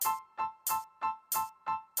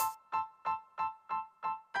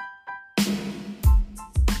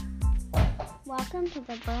Welcome to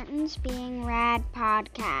the Burton's Being Rad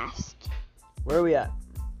podcast. Where are we at?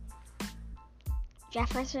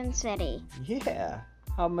 Jefferson City. Yeah.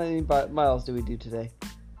 How many miles do we do today?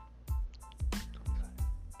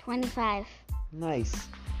 25. Nice.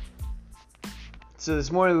 So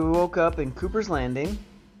this morning we woke up in Cooper's Landing.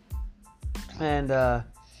 And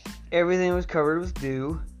everything was covered with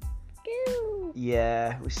dew. Dew.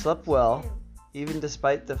 Yeah, we slept well. Even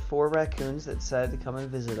despite the 4 raccoons that decided to come and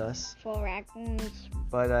visit us. 4 raccoons.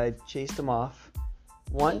 But I chased them off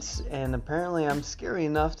once, and apparently I'm scary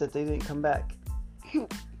enough that they didn't come back.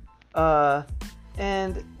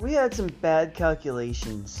 And we had some bad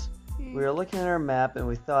calculations. We were looking at our map, and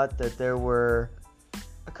we thought that there were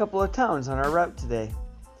a couple of towns on our route today.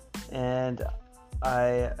 And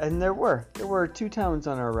there were 2 towns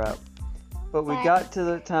on our route. But we got to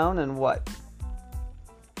the town, and what?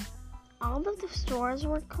 All of the stores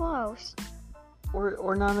were closed.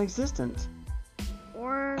 Or non-existent.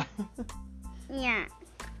 Or, yeah.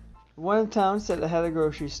 One town said it had a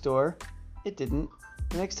grocery store. It didn't.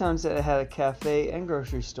 The next town said it had a cafe and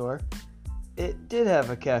grocery store. It did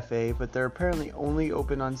have a cafe, but they're apparently only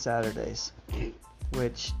open on Saturdays.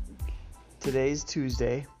 Which, today's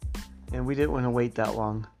Tuesday, and we didn't want to wait that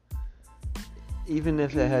long. Even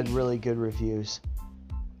if it had really good reviews.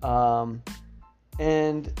 And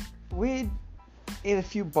we ate a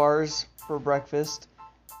few bars for breakfast.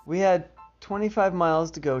 We had 25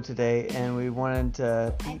 miles to go today, and we wanted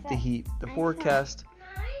to beat the heat. The forecast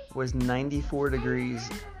was 94 degrees,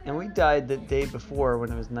 and we died the day before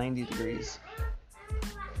when it was 90 degrees.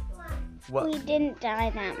 What? We didn't die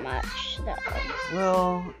that much, though.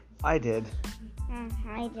 Well, I did.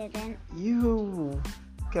 I didn't. You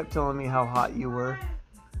kept telling me how hot you were.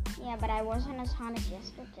 Yeah, but I wasn't as hot as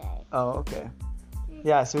yesterday. Oh, okay.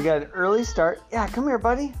 Yeah, so we got an early start. Yeah, come here,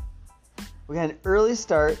 buddy. We got an early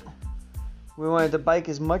start. We wanted to bike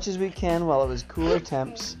as much as we can while it was cooler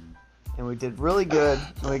temps. And we did really good.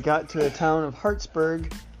 We got to a town of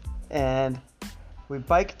Hartsburg. And we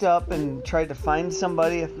biked up and tried to find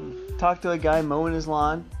somebody. Talked to a guy mowing his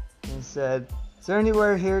lawn. And said, "Is there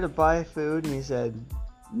anywhere here to buy food?" And he said,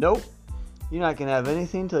 "Nope. You're not going to have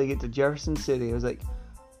anything until you get to Jefferson City." I was like,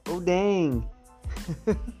 oh, dang.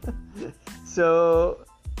 So,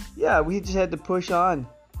 yeah, we just had to push on.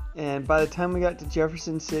 And by the time we got to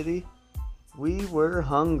Jefferson City, we were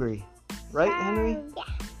hungry. Right, Henry? Yeah.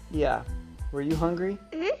 Yeah. Were you hungry?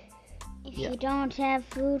 Mm-hmm. If you don't have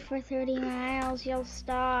food for 30 miles, you'll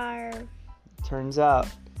starve. Turns out.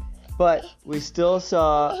 But we still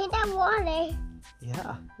saw... Hey, that water.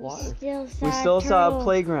 Yeah, water. We still saw a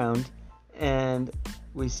playground. And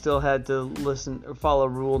we still had to follow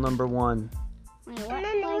rule number 1. Wait, what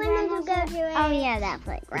playground was it? Oh, yeah, that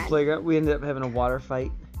playground. We ended up having a water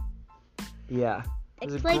fight. Yeah.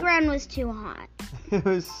 The playground was too hot. It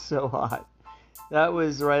was so hot. That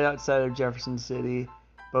was right outside of Jefferson City,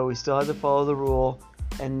 but we still had to follow the rule.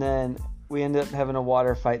 And then we ended up having a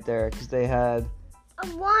water fight there because they had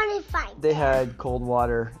cold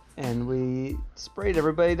water, and we sprayed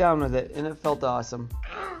everybody down with it, and it felt awesome.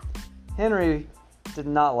 Henry did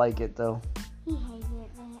not like it though. He hated it.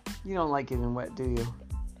 You don't like it in wet, do you?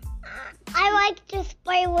 I like to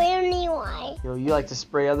spray anyway. You like to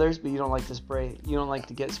spray others, but you don't like to spray. You don't like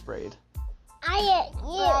to get sprayed. I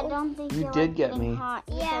don't think you did get me. Hot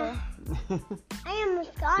either. I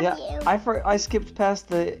almost got you. Yeah, I skipped past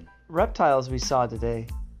the reptiles we saw today.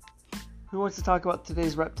 Who wants to talk about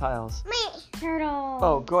today's reptiles? Me. Turtle.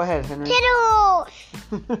 Oh, go ahead, Henry. Turtles.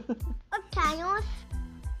 Reptiles.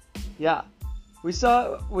 Yeah, we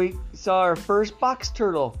saw our first box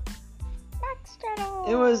turtle. Box turtle.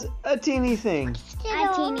 It was a teeny thing.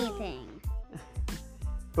 A teeny thing.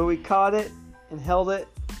 But we caught it and held it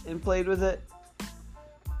and played with it.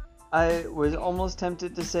 I was almost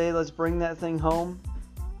tempted to say, let's bring that thing home.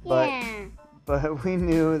 But we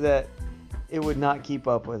knew that it would not keep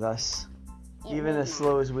up with us. Even as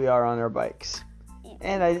slow as we are on our bikes.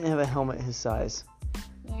 And I didn't have a helmet his size.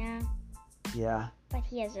 Yeah. Yeah. But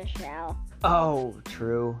he has a shell. Oh,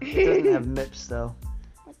 true. It doesn't have MIPS though.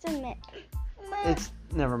 What's a MIP?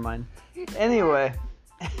 Never mind. Anyway.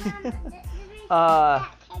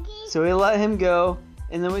 So we let him go,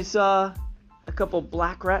 and then we saw a couple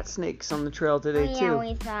black rat snakes on the trail today too.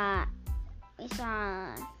 Yeah, we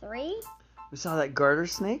saw 3. We saw that garter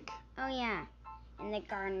snake. Oh yeah, and the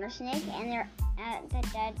garter snake, and they're at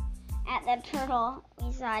the turtle.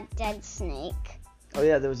 We saw a dead snake. Oh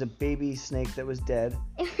yeah, there was a baby snake that was dead.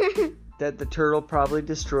 That the turtle probably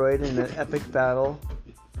destroyed in an epic battle.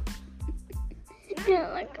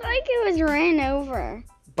 It looked like it was ran over.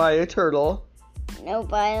 By a turtle. No,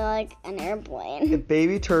 by like an A airplane.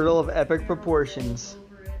 baby turtle of epic proportions.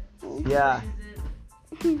 Yeah.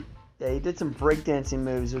 Yeah, he did some breakdancing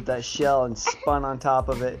moves with that shell and spun on top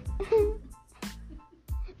of it.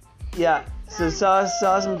 Yeah, so saw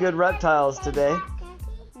some good reptiles today.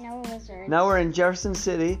 No lizards. Now we're in Jefferson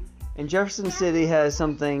City, and Jefferson City has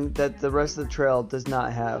something that the rest of the trail does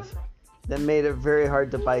not have. That made it very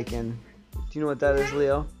hard to bike in. Do you know what that is,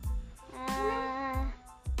 Leo?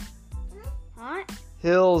 What?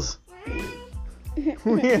 Hills.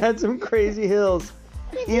 We had some crazy hills.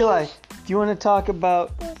 Eli, do you want to talk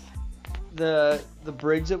about the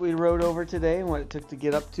bridge that we rode over today and what it took to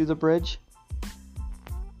get up to the bridge?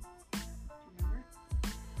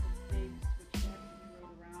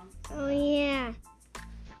 Oh yeah.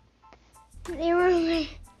 They were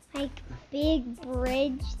like big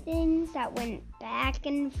bridge things that went back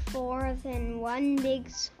and forth in one big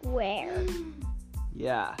square.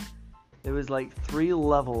 Yeah. It was like 3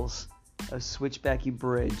 levels of switchbacky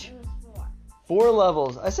bridge. It was 4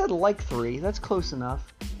 levels. I said like 3. That's close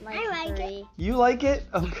enough. I like it. You like it?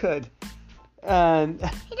 Oh, good. And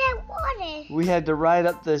I don't want it. we had to ride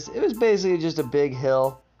up this. It was basically just a big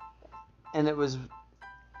hill. And it was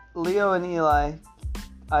Leo and Eli.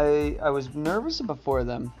 I was nervous before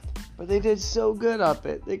them. But they did so good up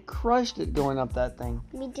it. They crushed it going up that thing.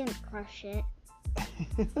 We didn't crush it.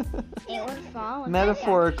 It would fall.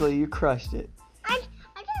 Metaphorically, you crushed it. I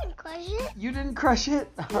didn't crush it. You didn't crush it?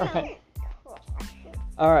 All right.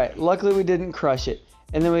 All right. Luckily, we didn't crush it.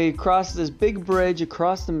 And then we crossed this big bridge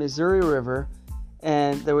across the Missouri River.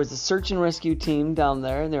 And there was a search and rescue team down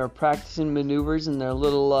there. And they were practicing maneuvers in their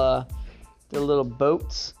little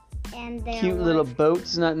boats. And there Cute were, little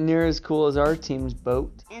boats. Not near as cool as our team's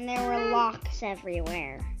boat. And there were locks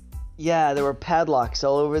everywhere. Yeah, there were padlocks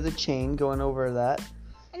all over the chain going over that.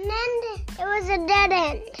 And then there was a dead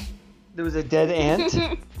end. There was a dead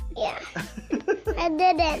ant? Yeah. A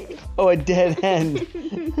dead end. Oh, a dead end.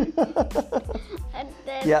 A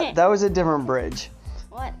dead Yeah, end. that was a different bridge.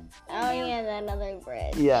 What? Oh yeah, that other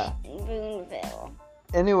bridge. Yeah. In Boonville.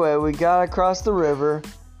 Anyway, we got across the river,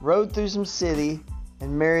 rode through some city,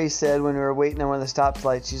 and Mary said when we were waiting on one of the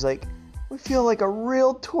stoplights, she's like, we feel like a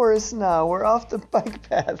real tourist now. We're off the bike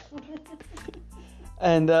path.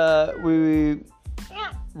 And we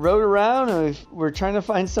rode around and we were trying to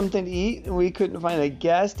find something to eat, and we couldn't find a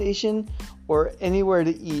gas station or anywhere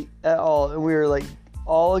to eat at all. And we were like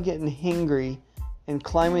all getting hangry and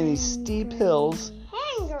climbing these steep hills.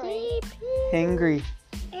 Hungry. Hangry.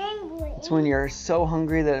 Angry. It's when you're so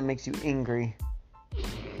hungry that it makes you angry.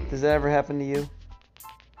 Does that ever happen to you?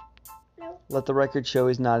 No. Let the record show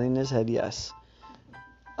he's nodding his head yes.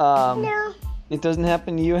 No. It doesn't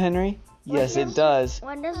happen to you, Henry? Yes, it does.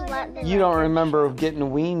 What does that You don't remember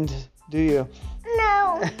getting weaned, do you?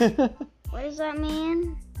 No. What does that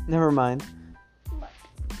mean? Never mind.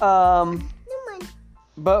 No mind.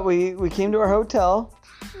 But we came to our hotel,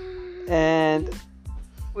 and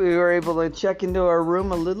we were able to check into our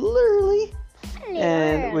room a little early.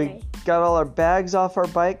 And we got all our bags off our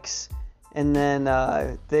bikes, and then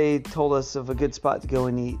they told us of a good spot to go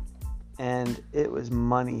and eat. And it was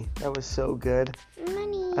money. That was so good.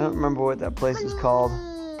 Money. I don't remember what that place is called.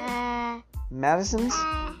 Madison's?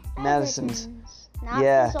 Madison's. Not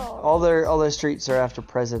Yeah, the Soul. all their streets are after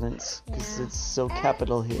presidents because it's so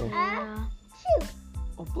capital here. Yeah.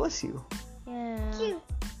 Oh, bless you. Yeah.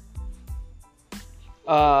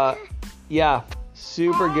 Yeah,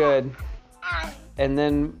 super good. And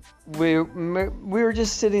then we were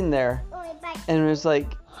just sitting there, and it was like,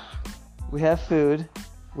 we have food,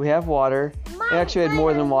 we have water. We actually had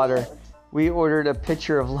more than water. We ordered a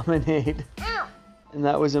pitcher of lemonade, and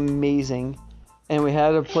that was amazing. And we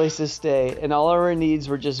had a place to stay, and all our needs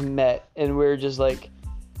were just met. And we were just like,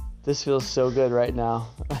 this feels so good right now.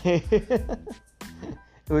 It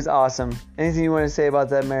was awesome. Anything you want to say about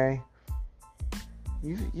that, Mary?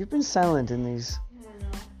 You've been silent in these.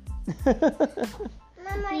 We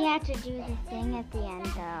have to do the thing at the end,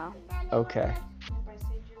 though. Okay.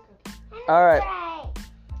 All right.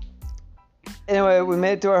 Anyway, we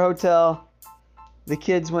made it to our hotel. The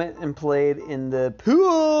kids went and played in the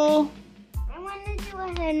pool. I want to do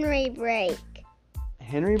a Henry break.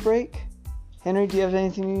 Henry break? Henry, do you have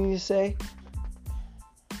anything you need to say?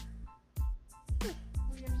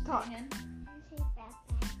 Talk.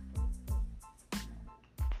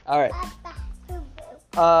 All right.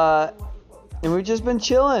 And we've just been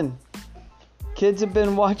chilling. Kids have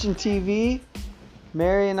been watching TV.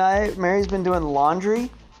 Mary's been doing laundry.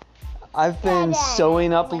 I've been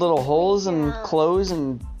sewing up little holes in clothes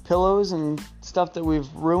and pillows and stuff that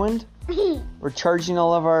we've ruined. We're charging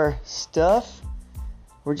all of our stuff.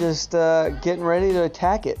 We're just getting ready to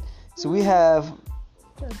attack it. So we have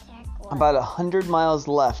To attack what? about 100 miles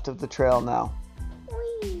left of the trail now.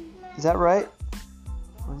 Whee! Is that right?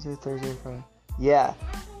 Wednesday, Thursday, Friday. Yeah.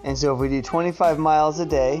 And so if we do 25 miles a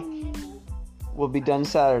day, we'll be done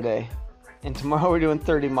Saturday. And tomorrow we're doing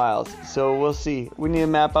 30 miles. So we'll see. We need to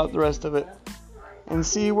map out the rest of it and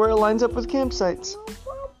see where it lines up with campsites.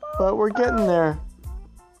 But we're getting there.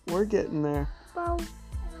 We're getting there. Bow.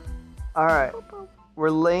 All right. We're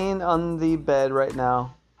laying on the bed right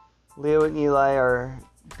now. Leo and Eli are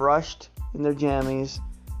brushed in their jammies.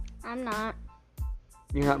 I'm not.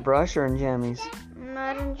 You're not brushed or in jammies? I'm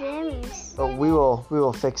not in jammies. Oh, we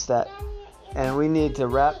will fix that. And we need to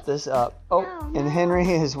wrap this up. Oh, and Henry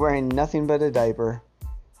is wearing nothing but a diaper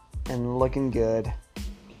and looking good.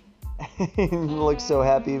 He looks so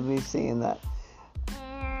happy to be seeing that.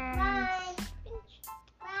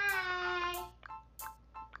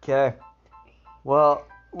 Okay. Well,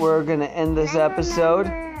 we're going to end this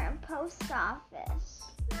episode. Post office.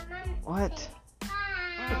 What?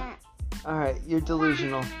 Alright, you're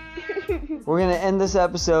delusional. We're going to end this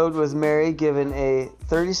episode with Mary giving a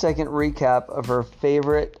 30-second recap of her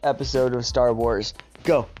favorite episode of Star Wars.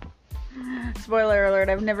 Go. Spoiler alert,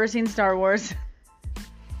 I've never seen Star Wars.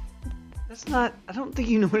 That's not... I don't think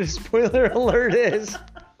you know what a spoiler alert is.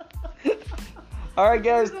 Alright,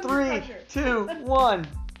 guys. 3, 2, 1.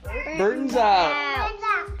 Burton's out.